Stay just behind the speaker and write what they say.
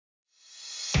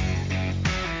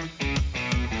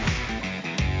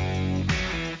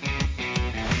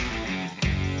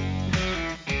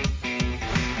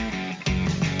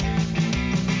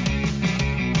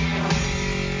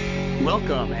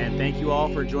Welcome, and thank you all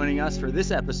for joining us for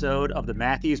this episode of the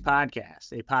Matthews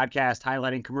Podcast, a podcast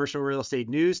highlighting commercial real estate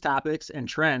news, topics, and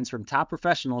trends from top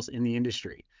professionals in the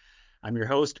industry. I'm your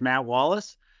host, Matt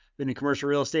Wallace. Been in commercial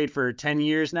real estate for 10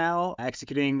 years now,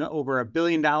 executing over $1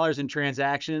 billion in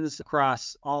transactions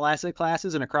across all asset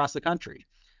classes and across the country.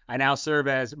 I now serve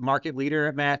as market leader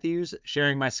at Matthews,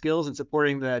 sharing my skills and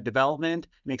supporting the development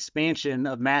and expansion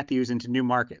of Matthews into new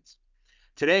markets.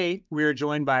 Today, we are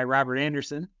joined by Robert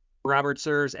Anderson. Robert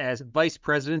serves as Vice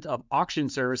President of Auction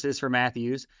Services for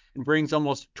Matthews and brings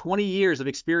almost 20 years of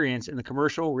experience in the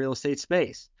commercial real estate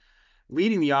space.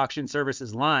 Leading the auction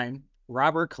services line,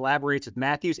 Robert collaborates with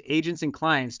Matthews agents and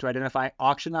clients to identify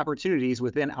auction opportunities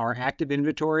within our active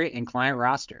inventory and client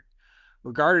roster.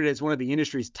 Regarded as one of the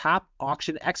industry's top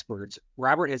auction experts,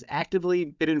 Robert has actively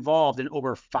been involved in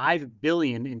over $5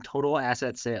 billion in total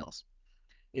asset sales.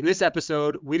 In this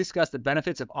episode, we discuss the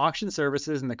benefits of auction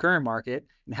services in the current market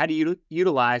and how to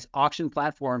utilize auction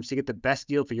platforms to get the best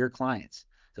deal for your clients.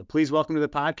 So please welcome to the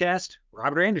podcast,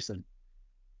 Robert Anderson.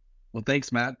 Well,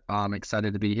 thanks, Matt. I'm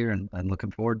excited to be here and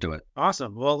looking forward to it.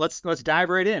 Awesome. Well, let's dive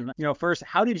right in. First,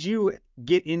 how did you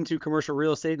get into commercial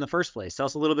real estate in the first place? Tell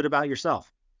us a little bit about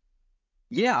yourself.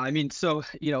 Yeah,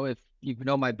 if you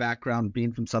know my background,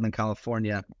 being from Southern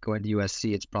California, going to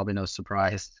USC, it's probably no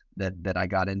surprise that I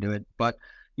got into it. But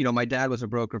my dad was a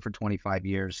broker for 25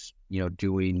 years,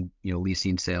 doing,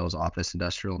 leasing, sales, office,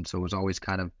 industrial. And so it was always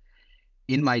kind of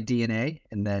in my DNA.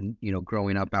 And then,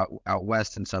 growing up out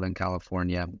west in Southern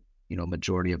California,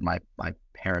 majority of my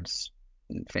parents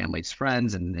and family's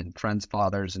friends and friends'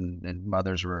 fathers and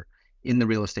mothers were in the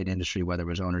real estate industry, whether it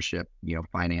was ownership,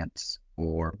 finance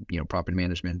or, property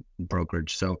management and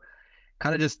brokerage. So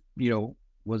kind of just,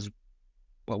 was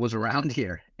what was around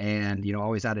here and,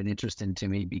 always had an interest into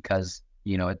me because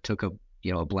it took a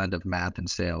blend of math and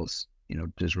sales,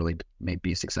 just really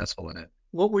be successful in it.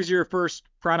 What was your first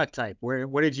product type? Where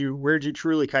did you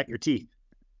truly cut your teeth?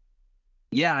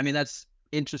 Yeah, that's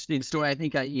interesting story. I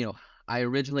think I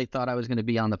originally thought I was going to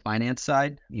be on the finance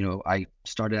side. I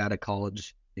started out of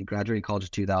college, graduated college in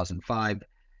 2005.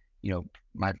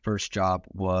 My first job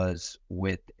was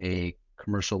with a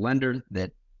commercial lender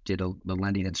that did the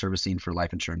lending and servicing for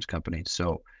life insurance companies.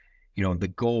 So the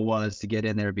goal was to get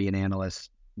in there, be an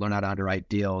analyst, learn how to underwrite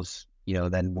deals,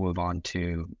 then move on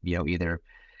to, either,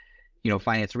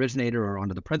 finance originator or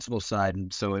onto the principal side.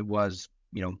 And so it was,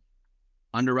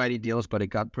 underwriting deals, but it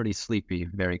got pretty sleepy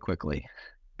very quickly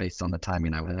based on the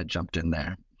timing I had jumped in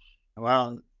there.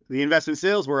 Well, the investment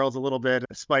sales world's a little bit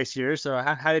spicier. So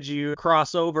how did you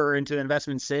cross over into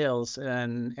investment sales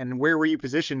and where were you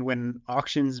positioned when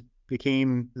auctions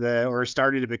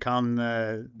started to become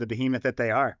the behemoth that they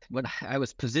are? When I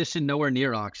was positioned nowhere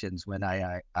near auctions when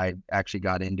I actually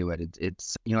got into it.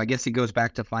 It's I guess it goes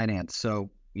back to finance. So,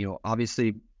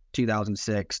 obviously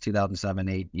 2006, 2007,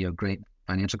 8, great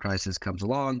financial crisis comes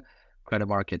along, credit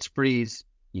markets freeze.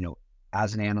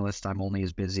 As an analyst, I'm only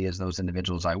as busy as those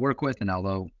individuals I work with. And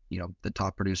although, the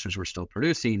top producers were still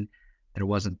producing, there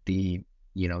wasn't the,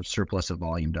 surplus of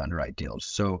volume to underwrite deals.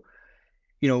 So,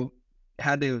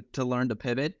 had to learn to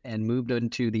pivot and moved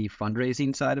into the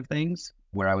fundraising side of things,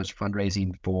 where I was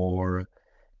fundraising for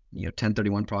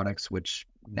 1031 products, which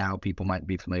now people might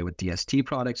be familiar with DST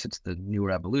products. It's the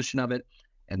newer evolution of it,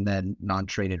 and then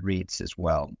non-traded REITs as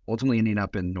well. Ultimately ending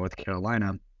up in North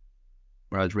Carolina,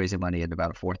 where I was raising money at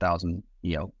about $4,000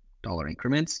 dollar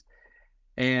increments,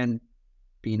 and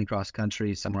being across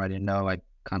country somewhere I didn't know. I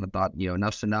kind of thought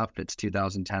enough's enough. It's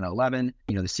 2010, 11.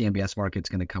 The CMBS market's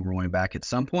going to come roaring back at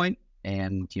some point.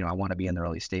 And, I want to be in the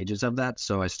early stages of that.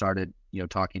 So I started,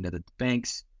 talking to the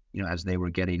banks, as they were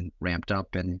getting ramped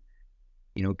up. And,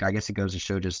 I guess it goes to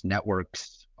show just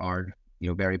networks are,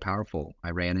 very powerful. I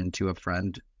ran into a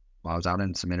friend while I was out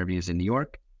in some interviews in New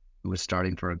York who was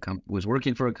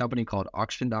working for a company called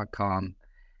auction.com.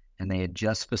 And they had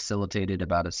just facilitated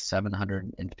about a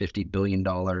 $750 billion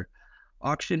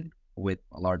auction with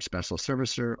a large special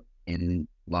servicer in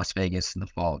Las Vegas in the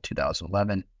fall of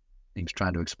 2011. He was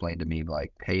trying to explain to me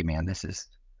like, hey man, this is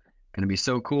going to be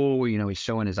so cool. He's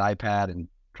showing his iPad and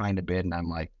trying to bid. And I'm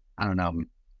like, I don't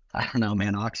know,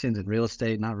 man, auctions and real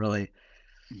estate, not really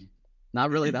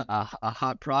a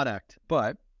hot product,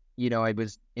 but it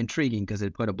was intriguing because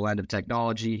it put a blend of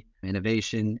technology,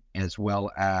 innovation, as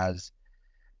well as,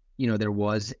 there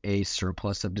was a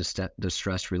surplus of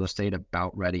distressed real estate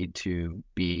about ready to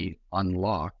be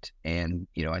unlocked. And,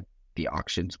 the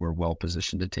auctions were well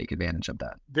positioned to take advantage of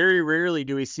that. Very rarely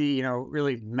do we see,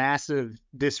 really massive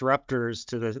disruptors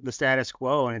to the status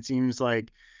quo. And it seems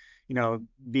like,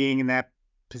 being in that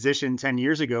position 10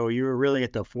 years ago, you were really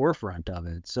at the forefront of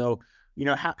it. So,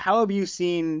 How have you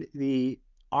seen the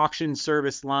auction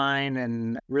service line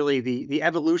and really the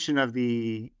evolution of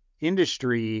the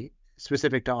industry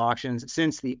specific to auctions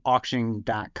since the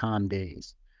auction.com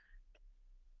days?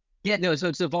 Yeah, no, so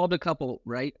it's evolved a couple,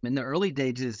 right? In the early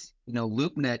days,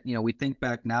 LoopNet, we think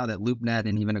back now that LoopNet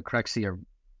and even Acrexy are,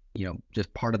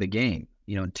 just part of the game.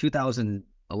 In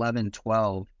 2011,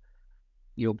 12,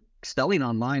 selling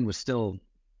online was still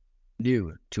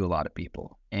new to a lot of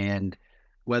people. And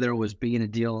whether it was being a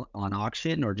deal on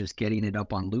auction or just getting it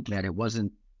up on LoopNet, it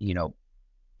wasn't,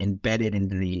 embedded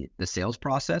into the sales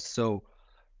process. So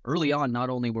early on,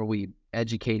 not only were we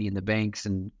educating the banks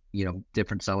and,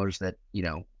 different sellers that,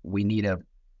 we need to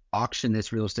auction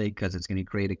this real estate because it's going to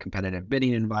create a competitive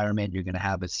bidding environment. You're going to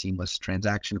have a seamless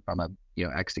transaction from a,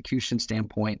 execution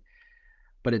standpoint.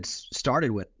 But it's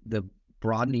started with the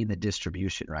broadening the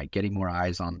distribution, right? Getting more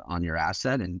eyes on your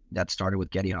asset. And that started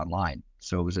with getting online.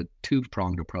 So it was a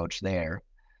two-pronged approach there.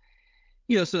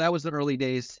 So that was the early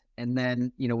days. And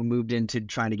then, we moved into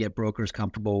trying to get brokers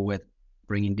comfortable with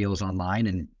bringing deals online.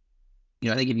 And,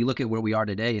 I think if you look at where we are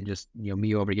today and just,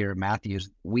 me over here at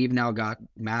Matthews, we've now got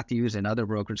Matthews and other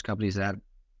brokerage companies that have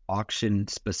auction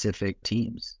specific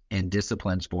teams and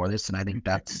disciplines for this. And I think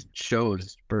that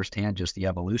shows firsthand just the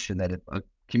evolution that a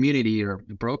community or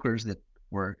brokers that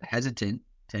were hesitant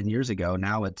 10 years ago,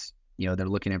 now it's, they're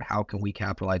looking at how can we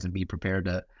capitalize and be prepared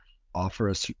to offer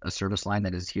a service line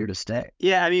that is here to stay.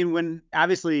 Yeah, I mean, when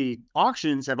obviously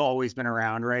auctions have always been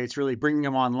around, right? It's really bringing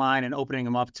them online and opening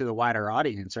them up to the wider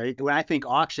audience, right? When I think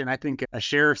auction, I think a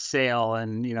sheriff's sale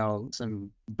and,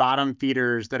 some bottom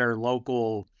feeders that are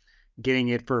local getting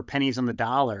it for pennies on the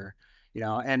dollar,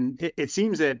 and it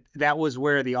seems that was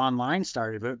where the online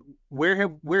started, but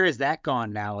where has that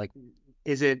gone now? Like,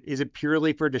 is it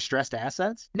purely for distressed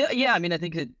assets? No, yeah, I mean, I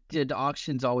think that the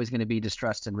auction's always going to be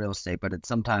distressed in real estate, but it's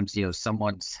sometimes,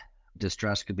 someone's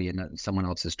distress could be in someone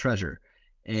else's treasure.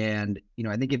 And,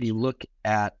 I think if you look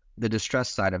at the distress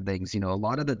side of things, a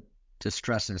lot of the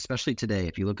distress, and especially today,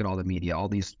 if you look at all the media, all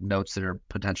these notes that are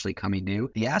potentially coming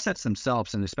due, the assets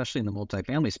themselves, and especially in the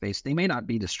multifamily space, they may not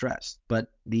be distressed,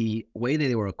 but the way that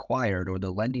they were acquired or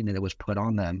the lending that was put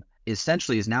on them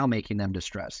essentially is now making them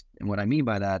distressed. And what I mean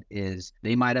by that is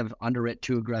they might have underwritten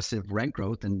too aggressive rent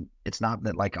growth. And it's not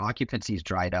that like occupancy's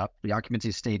dried up. The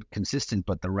occupancy stayed consistent,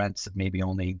 but the rents have maybe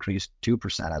only increased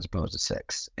 2% as opposed to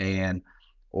 6%.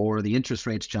 Or the interest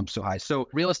rates jump so high. So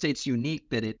real estate's unique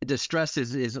that distress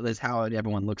is how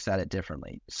everyone looks at it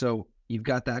differently. So you've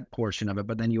got that portion of it,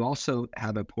 but then you also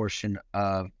have a portion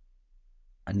of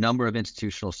a number of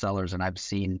institutional sellers. And I've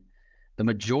seen the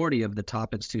majority of the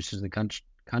top institutions in the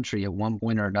country at one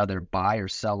point or another buy or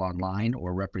sell online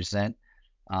or represent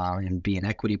and be an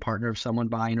equity partner of someone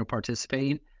buying or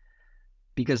participating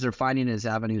because they're finding it as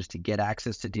avenues to get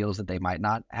access to deals that they might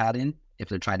not had in if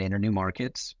they're trying to enter new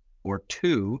markets. Or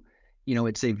two,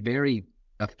 it's a very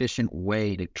efficient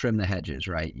way to trim the hedges,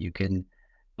 right? You can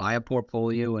buy a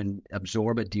portfolio and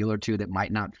absorb a deal or two that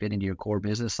might not fit into your core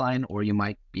business line, or you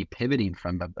might be pivoting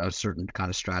from a certain kind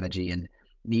of strategy and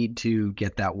need to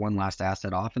get that one last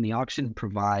asset off, and the auction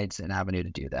provides an avenue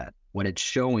to do that. What it's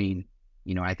showing,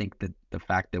 I think that the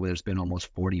fact that there's been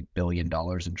almost $40 billion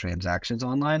in transactions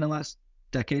online in the last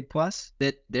decade plus,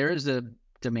 that there is a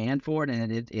demand for it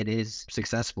and it is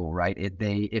successful, right?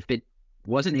 If it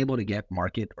wasn't able to get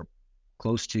market or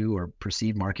close to or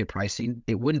perceived market pricing,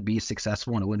 it wouldn't be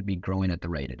successful and it wouldn't be growing at the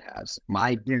rate it has.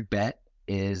 My bet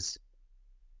is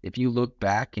if you look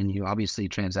back and you obviously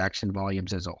transaction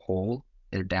volumes as a whole,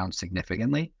 they're down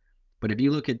significantly. But if you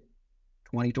look at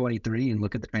 2023 and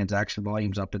look at the transaction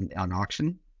volumes up on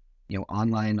auction,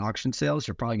 online auction sales,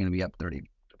 you're probably going to be up 30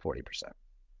 to 40%.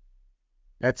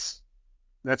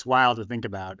 That's wild to think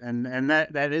about, and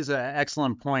that is an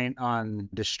excellent point on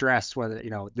distress. Whether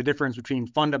the difference between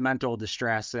fundamental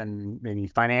distress and maybe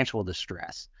financial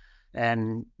distress,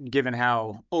 and given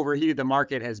how overheated the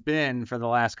market has been for the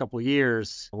last couple of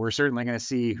years, we're certainly going to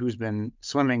see who's been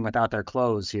swimming without their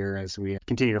clothes here as we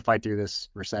continue to fight through this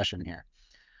recession here.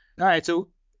 All right, so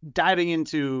diving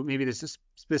into maybe the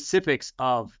specifics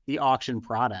of the auction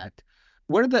product,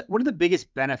 what are the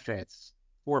biggest benefits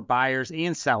for buyers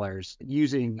and sellers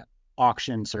using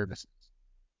auction services?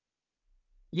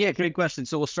 Yeah, great question.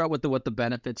 So we'll start with what the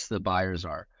benefits to the buyers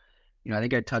are. I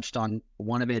think I touched on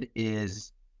one of it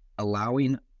is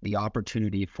allowing the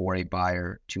opportunity for a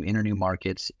buyer to enter new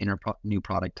markets, enter new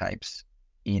product types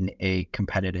in a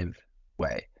competitive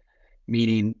way.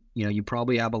 Meaning, you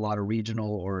probably have a lot of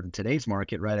regional, or in today's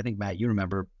market, right? I think, Matt, you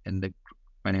remember in the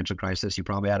financial crisis, you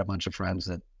probably had a bunch of friends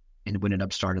that ended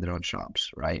up starting their own shops,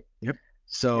 right? Yep.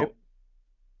 So Yep.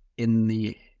 in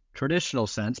the traditional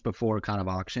sense before kind of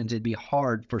auctions, it'd be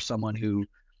hard for someone who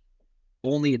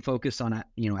only had focused on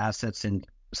assets in,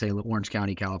 say, Orange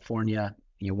County, California,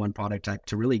 one product type,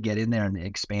 to really get in there and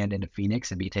expand into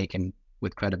Phoenix and be taken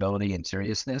with credibility and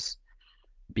seriousness,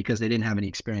 because they didn't have any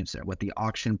experience there. What the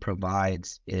auction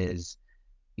provides is,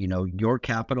 your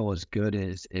capital as good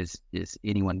as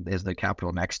anyone as the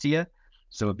capital next to you.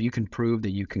 So if you can prove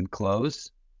that you can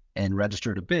close and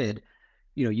register to bid,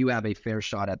 you have a fair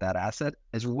shot at that asset,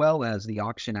 as well as the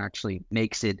auction actually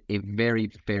makes it a very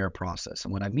fair process.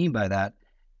 And what I mean by that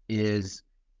is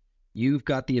you've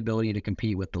got the ability to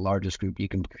compete with the largest group. You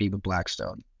can compete with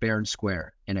Blackstone, fair and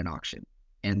square in an auction.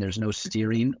 And there's no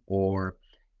steering or,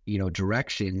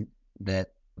 direction that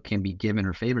can be given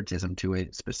or favoritism to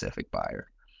a specific buyer.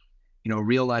 A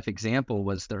real life example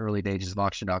was the early days of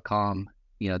auction.com.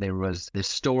 There was this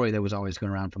story that was always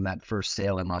going around from that first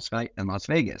sale in Las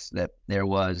Vegas, that there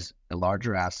was a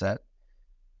larger asset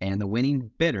and the winning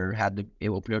bidder it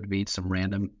will appear to be some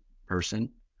random person.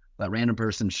 That random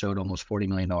person showed almost $40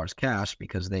 million cash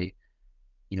because they,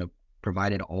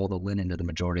 provided all the linen to the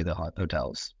majority of the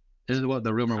hotels. This is what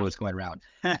the rumor was going around.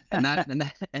 And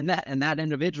that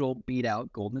individual beat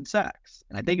out Goldman Sachs.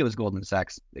 And I think it was Goldman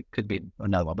Sachs. It could be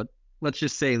another one, but let's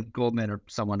just say Goldman or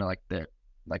someone like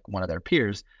one of their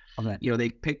peers. Okay. They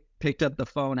picked up the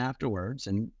phone afterwards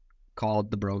and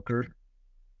called the broker,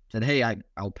 said, "Hey,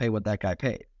 I'll pay what that guy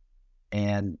paid."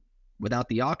 And without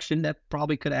the auction, that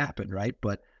probably could have happened, right?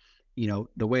 But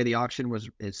the way the auction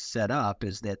is set up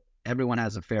is that everyone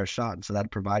has a fair shot, and so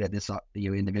that provided this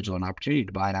individual an opportunity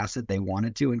to buy an asset they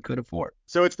wanted to and could afford.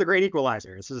 So it's the great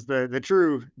equalizer. This is the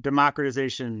true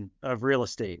democratization of real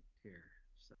estate here.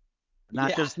 So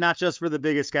not just for the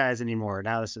biggest guys anymore.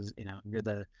 Now this is, you're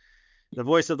the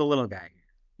voice of the little guy.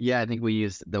 Yeah, I think we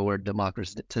used the word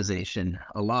democratization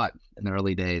a lot in the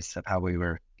early days of how we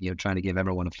were, trying to give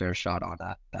everyone a fair shot on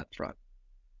that front.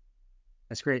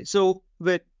 That's great. So,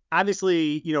 but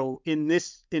obviously, in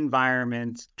this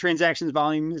environment, transactions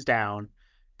volume is down.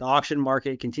 The auction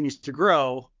market continues to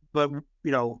grow, but,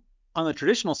 on the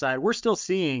traditional side, we're still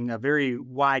seeing a very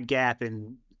wide gap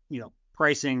in,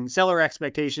 pricing, seller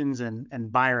expectations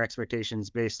and buyer expectations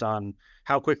based on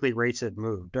how quickly rates have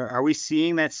moved. Are we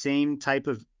seeing that same type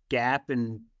of gap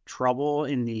and trouble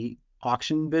in the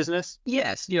auction business?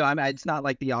 Yes, I mean, it's not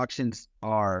like the auctions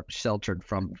are sheltered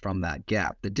from that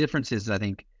gap. The difference is, I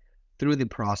think, through the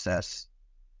process,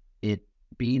 it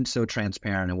being so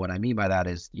transparent. And what I mean by that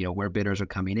is, where bidders are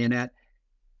coming in at,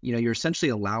 you're essentially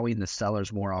allowing the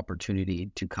sellers more opportunity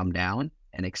to come down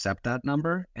and accept that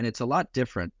number. And it's a lot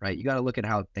different, right? You got to look at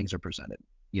how things are presented.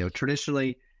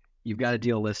 Traditionally, you've got a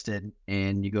deal listed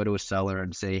and you go to a seller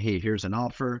and say, "Hey, here's an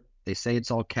offer." They say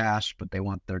it's all cash, but they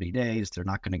want 30 days. They're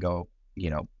not going to go,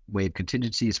 waive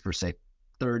contingencies for, say,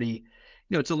 30.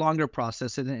 It's a longer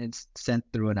process, and it's sent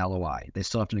through an LOI. They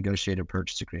still have to negotiate a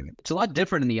purchase agreement. It's a lot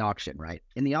different in the auction, right?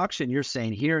 In the auction, you're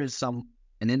saying, here is an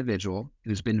individual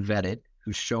who's been vetted,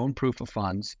 who's shown proof of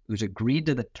funds, who's agreed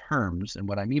to the terms. And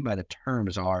what I mean by the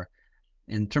terms are,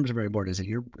 in terms of very board, is that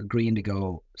you're agreeing to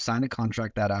go sign a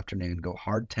contract that afternoon, go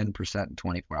hard 10% in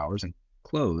 24 hours, and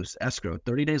close escrow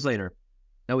 30 days later,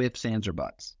 no ifs, ands, or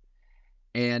buts.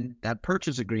 And that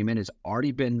purchase agreement has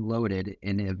already been loaded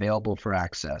and available for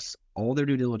access. All their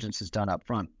due diligence is done up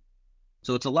front.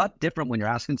 So it's a lot different when you're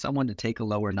asking someone to take a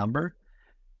lower number,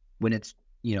 when it's,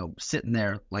 sitting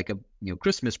there like a,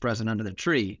 Christmas present under the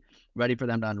tree, ready for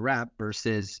them to unwrap,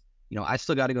 versus, I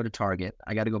still got to go to Target.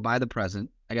 I got to go buy the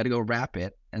present. I got to go wrap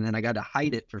it. And then I got to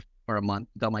hide it for a month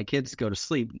until my kids go to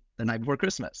sleep the night before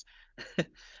Christmas.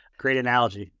 Great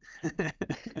analogy.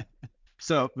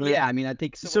 So, yeah, I mean, I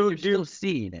think so you're still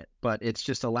seeing it, but it's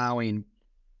just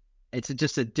it's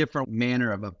just a different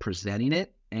manner of presenting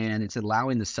it. And it's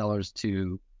allowing the sellers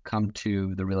to come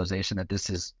to the realization that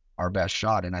this is our best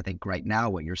shot. And I think right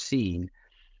now what you're seeing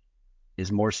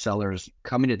is more sellers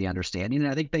coming to the understanding.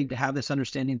 And I think they have this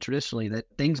understanding traditionally that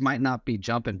things might not be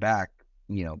jumping back,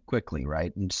 quickly,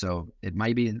 right? And so it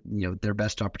might be, their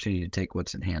best opportunity to take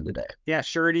what's in hand today. Yeah,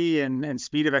 surety and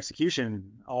speed of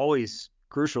execution, always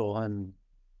crucial, and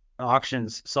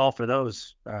auctions solve for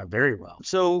those very well.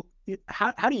 So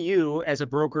how do you, as a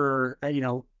broker,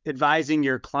 advising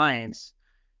your clients,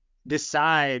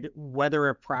 decide whether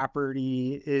a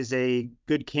property is a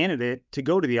good candidate to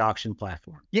go to the auction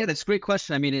platform? Yeah, that's a great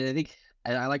question. I mean, I think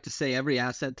I like to say every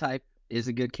asset type is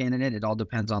a good candidate. It all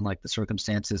depends on like the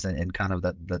circumstances and kind of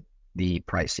the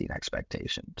pricing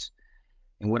expectations.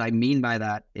 And what I mean by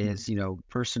that is,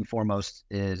 first and foremost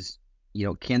is,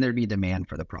 can there be demand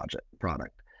for the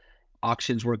product?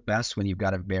 Auctions work best when you've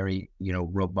got a very,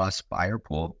 robust buyer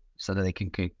pool. so that they can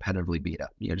competitively beat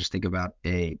up. Just think about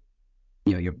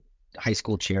your high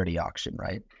school charity auction,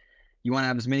 right? You want to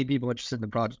have as many people interested in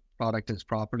the product as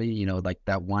property, like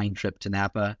that wine trip to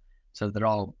Napa, so they're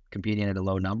all competing at a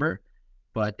low number.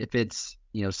 But if it's,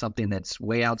 something that's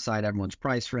way outside everyone's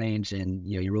price range and,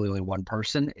 you're really only one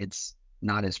person, it's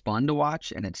not as fun to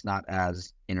watch and it's not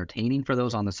as entertaining for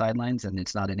those on the sidelines and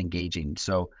it's not as engaging.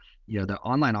 So, the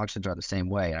online auctions are the same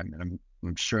way.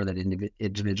 I'm sure that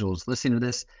individuals listening to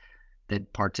this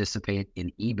that participate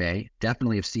in eBay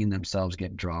definitely have seen themselves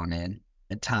get drawn in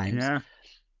at times Yeah.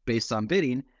 based on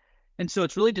bidding. And so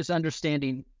it's really just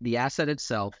understanding the asset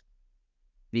itself,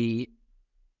 the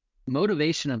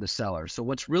motivation of the seller. So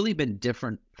what's really been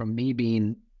different from me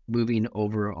moving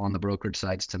over on the brokerage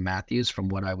sides to Matthews from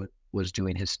what I was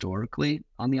doing historically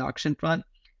on the auction front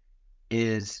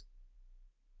is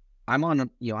I'm on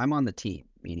the team,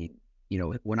 meaning,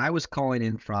 when I was calling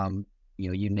in from,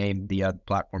 you named the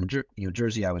platform,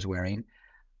 jersey I was wearing,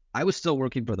 I was still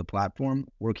working for the platform,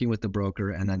 working with the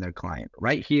broker and then their client.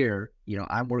 Right here,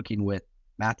 I'm working with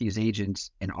Matthew's agents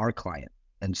and our client.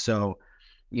 And so,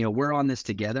 we're on this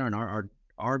together and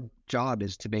our job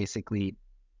is to basically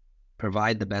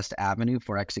provide the best avenue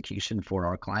for execution for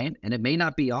our client. And it may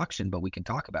not be auction, but we can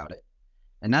talk about it.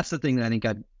 And that's the thing that I think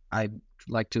I'd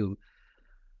like to,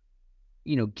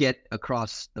 get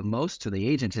across the most to the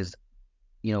agents is,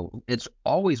 it's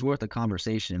always worth a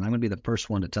conversation. And I'm going to be the first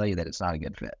one to tell you that it's not a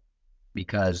good fit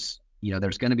because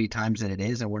there's going to be times that it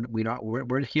is, and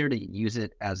we're here to use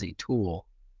it as a tool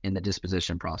in the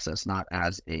disposition process, not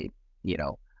as a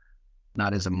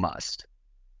must.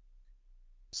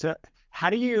 So how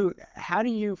do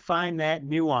you find that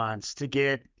nuance to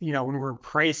get, when we're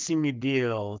pricing a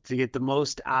deal to get the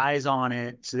most eyes on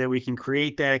it so that we can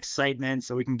create that excitement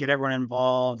so we can get everyone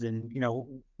involved and,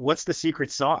 what's the secret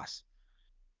sauce?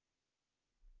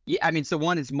 Yeah, I mean, so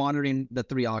one is monitoring the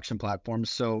three auction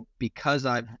platforms. So because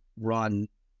I've run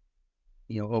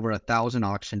over 1,000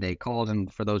 auction day calls,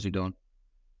 and for those who don't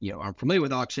aren't familiar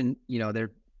with auction,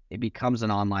 there it becomes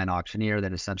an online auctioneer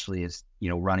that essentially is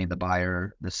running the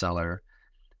buyer, the seller,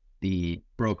 the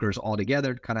brokers all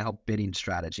together to kind of help bidding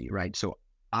strategy, right? So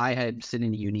I had sit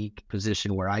in a unique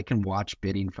position where I can watch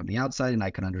bidding from the outside and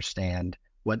I can understand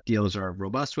what deals are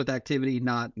robust with activity,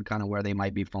 not, and kind of where they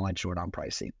might be falling short on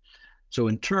pricing. So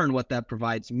in turn, what that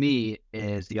provides me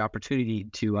is the opportunity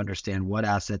to understand what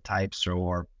asset types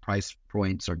or price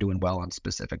points are doing well on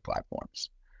specific platforms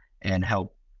and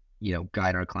help,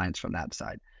 guide our clients from that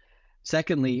side.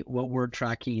 Secondly, what we're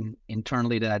tracking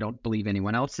internally that I don't believe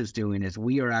anyone else is doing is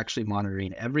we are actually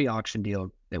monitoring every auction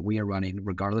deal that we are running,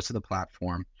 regardless of the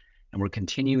platform, and we're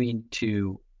continuing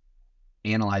to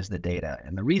analyze the data.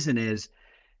 And the reason is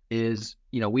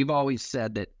we've always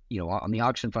said that on the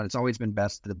auction front, it's always been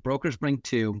best the brokers bring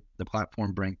two, the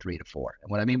platform bring 3 to 4.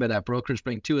 And what I mean by that, brokers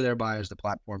bring 2 of their buyers, the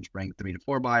platforms bring 3 to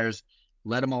 4 buyers.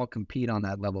 Let them all compete on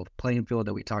that level of playing field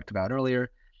that we talked about earlier,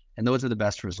 and those are the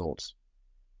best results.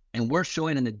 And we're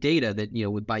showing in the data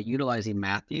that by utilizing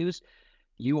Matthews,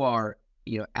 you are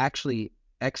actually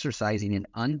exercising an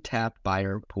untapped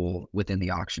buyer pool within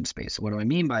the auction space. What do I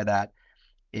mean by that?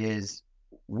 Is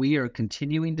we are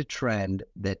continuing to trend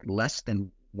that less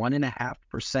than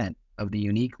 1.5% of the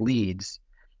unique leads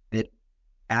that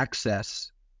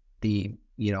access the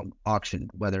auction,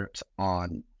 whether it's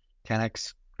on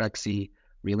 10x, Crexy,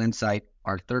 Real Insight,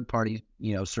 our third party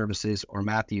services, or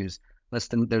Matthews,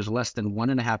 there's less than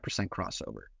 1.5%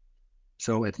 crossover.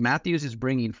 So if Matthews is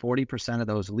bringing 40% of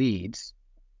those leads,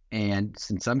 and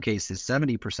in some cases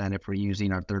 70% if we're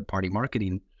using our third party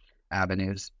marketing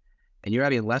avenues, and you're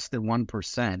adding less than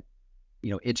 1%,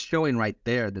 it's showing right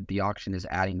there that the auction is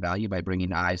adding value by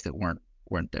bringing eyes that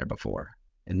weren't there before.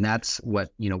 And that's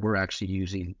what, we're actually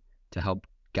using to help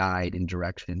guide in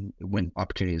direction when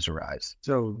opportunities arise.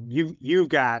 So you've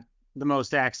got the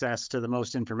most access to the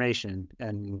most information,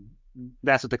 and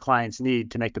that's what the clients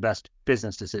need to make the best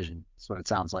business decision. That's what it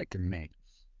sounds like to me.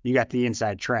 You got the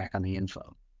inside track on the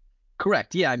info.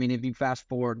 Correct. Yeah. I mean, if you fast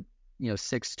forward,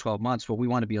 6 to 12 months, what we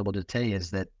want to be able to tell you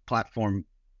is that platform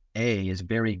A is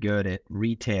very good at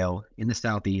retail in the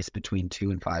Southeast between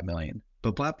 2 and 5 million.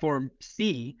 But platform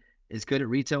C is good at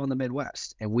retail in the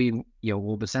Midwest. And we,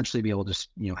 will essentially be able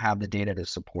to, have the data to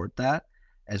support that,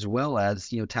 as well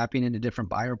as, tapping into different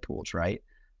buyer pools, right?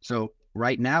 So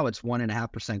right now it's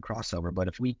 1.5% crossover. But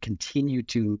if we continue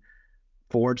to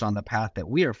forge on the path that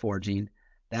we are forging,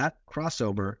 that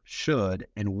crossover should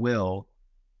and will,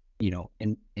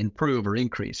 improve or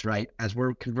increase, right? As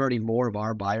we're converting more of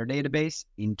our buyer database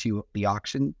into the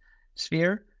auction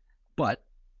sphere. But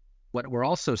what we're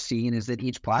also seeing is that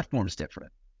each platform is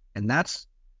different. And that's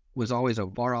was always a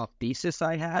far off thesis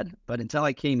I had, but until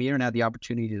I came here and had the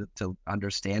opportunity to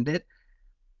understand it,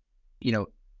 you know,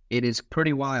 it is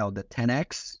pretty wild that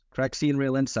 10x, Crexi, and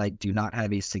Real Insight do not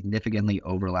have a significantly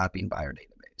overlapping buyer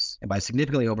database. And by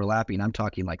significantly overlapping, I'm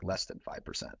talking like less than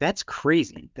 5%. That's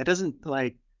crazy. That doesn't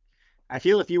like, I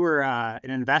feel if you were an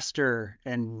investor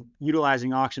and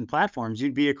utilizing auction platforms,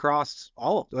 you'd be across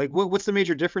all. Like, what's the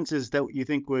major differences that you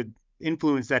think would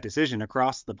influence that decision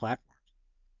across the platform?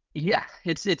 Yeah,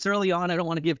 it's early on. I don't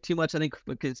want to give too much. I think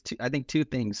because I think two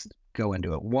things go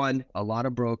into it. One, a lot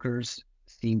of brokers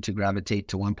seem to gravitate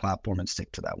to one platform and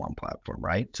stick to that one platform,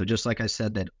 right? So just like I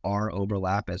said, that our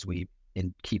overlap as we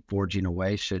keep forging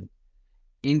away should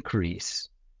increase.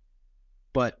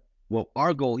 But well,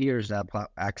 our goal here is to have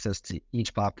access to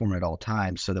each platform at all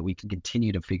times so that we can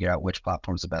continue to figure out which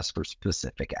platform is the best for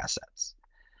specific assets.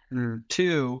 Mm.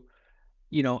 Two,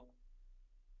 you know,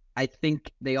 I think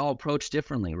they all approach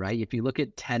differently, right? If you look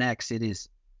at 10x,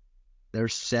 they're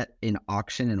set in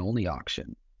auction and only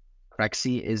auction.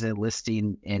 Crexi is a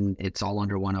listing and it's all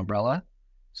under one umbrella.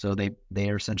 So they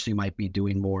essentially might be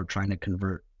doing more trying to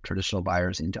convert traditional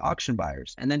buyers into auction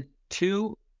buyers. And then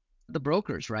two, the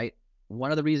brokers, right?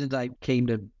 One of the reasons I came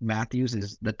to Matthews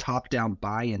is the top-down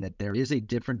buy-in that there is a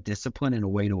different discipline and a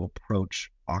way to approach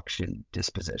auction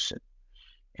disposition.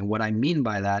 And what I mean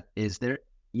by that is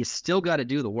you still got to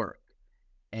do the work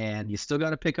and you still got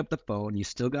to pick up the phone. You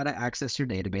still got to access your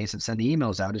database and send the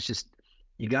emails out. It's just,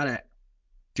 you got to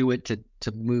do it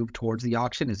to move towards the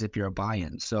auction as if you're a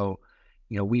buy-in. So,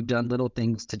 we've done little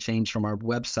things to change from our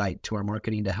website to our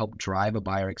marketing to help drive a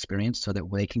buyer experience so that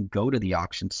they can go to the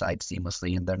auction site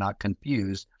seamlessly and they're not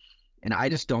confused. And I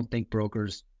just don't think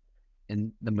brokers,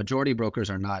 and the majority of brokers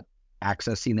are not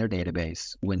accessing their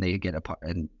database when they get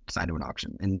and sign to an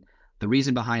auction. And the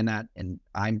reason behind that, and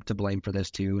I'm to blame for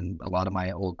this too, and a lot of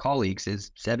my old colleagues,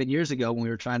 is 7 years ago when we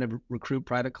were trying to recruit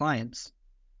private clients,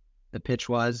 the pitch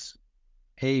was,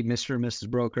 hey, Mr. and Mrs.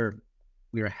 Broker,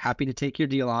 we are happy to take your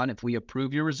deal on. If we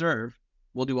approve your reserve,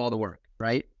 we'll do all the work,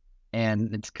 right?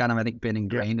 And it's kind of, I think, been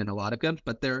ingrained in a lot of them,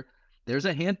 but there's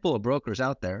a handful of brokers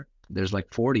out there. There's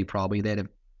like 40 probably that have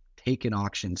taken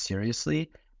auctions seriously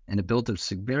and have built a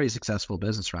very successful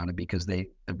business around it because they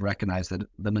have recognized that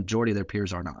the majority of their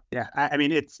peers are not. Yeah, I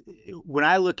mean, it's when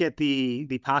I look at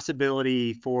the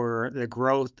possibility for the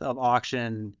growth of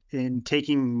auction in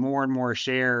taking more and more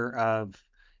share of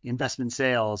investment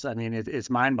sales, I mean, it's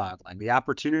mind-boggling. The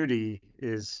opportunity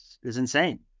is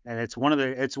insane, and it's one of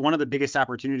the biggest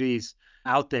opportunities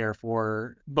out there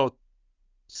for both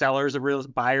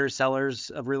buyers, sellers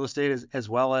of real estate, as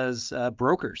well as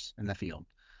brokers in the field.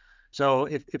 So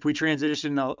if we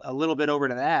transition a little bit over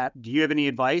to that, do you have any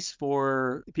advice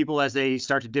for people as they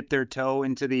start to dip their toe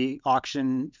into the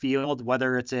auction field,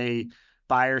 whether it's a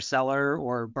buyer, seller,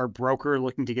 or broker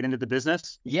looking to get into the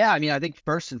business? Yeah, I mean, I think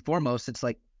first and foremost, it's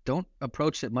like, don't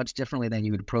approach it much differently than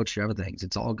you would approach your other things.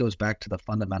 It all goes back to the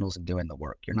fundamentals of doing the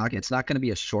work. It's not going to be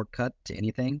a shortcut to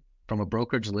anything. From a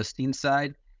brokerage listing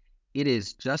side, it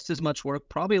is just as much work,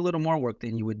 probably a little more work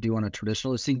than you would do on a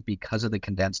traditional listing because of the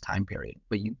condensed time period.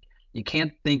 But you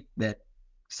can't think that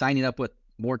signing up with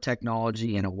more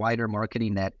technology and a wider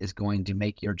marketing net is going to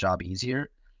make your job easier.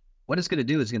 What it's going to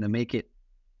do is going to make it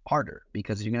harder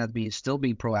because you're going to have to still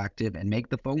be proactive and make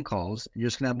the phone calls. You're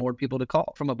just going to have more people to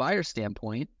call. From a buyer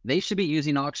standpoint, they should be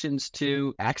using auctions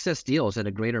to access deals at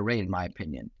a greater rate, in my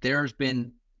opinion. There's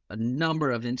been a number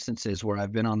of instances where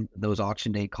I've been on those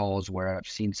auction day calls where I've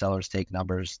seen sellers take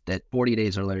numbers that 40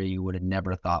 days earlier you would have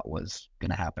never thought was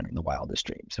going to happen in the wildest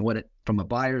dreams. And from a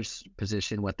buyer's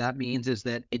position, what that means is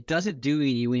that it doesn't do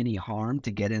you any harm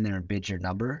to get in there and bid your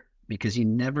number, because you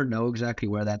never know exactly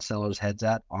where that seller's head's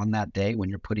at on that day when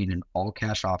you're putting an all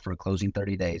cash offer, closing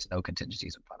 30 days, no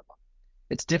contingencies in front of them.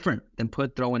 It's different than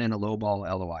throwing in a lowball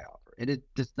LOI offer. It is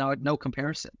just no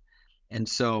comparison. And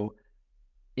so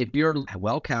if you're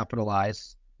well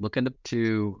capitalized, looking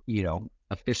to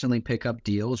efficiently pick up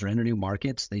deals or enter new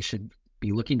markets, they should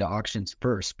be looking to auctions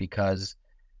first because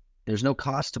there's no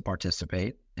cost to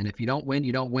participate. And if you don't win,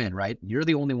 you don't win, right? You're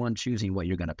the only one choosing what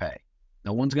you're going to pay.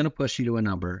 No one's going to push you to a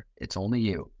number. It's only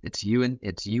you. It's you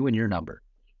and your number.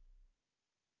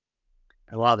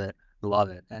 I love it. I love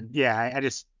it. And yeah, I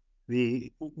just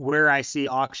where I see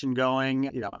auction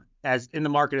going, as in the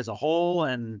market as a whole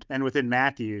and within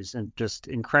Matthews, and just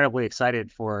incredibly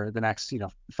excited for the next,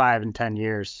 5 and 10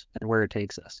 years and where it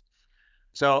takes us.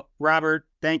 So, Robert,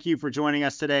 thank you for joining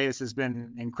us today. This has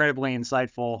been incredibly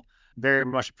insightful. Very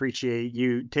much appreciate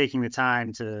you taking the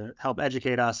time to help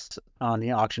educate us on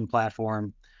the auction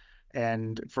platform.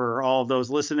 And for all of those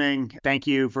listening, thank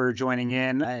you for joining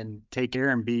in, and take care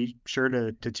and be sure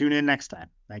to tune in next time.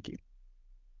 Thank you.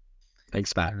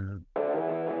 Thanks, Matt.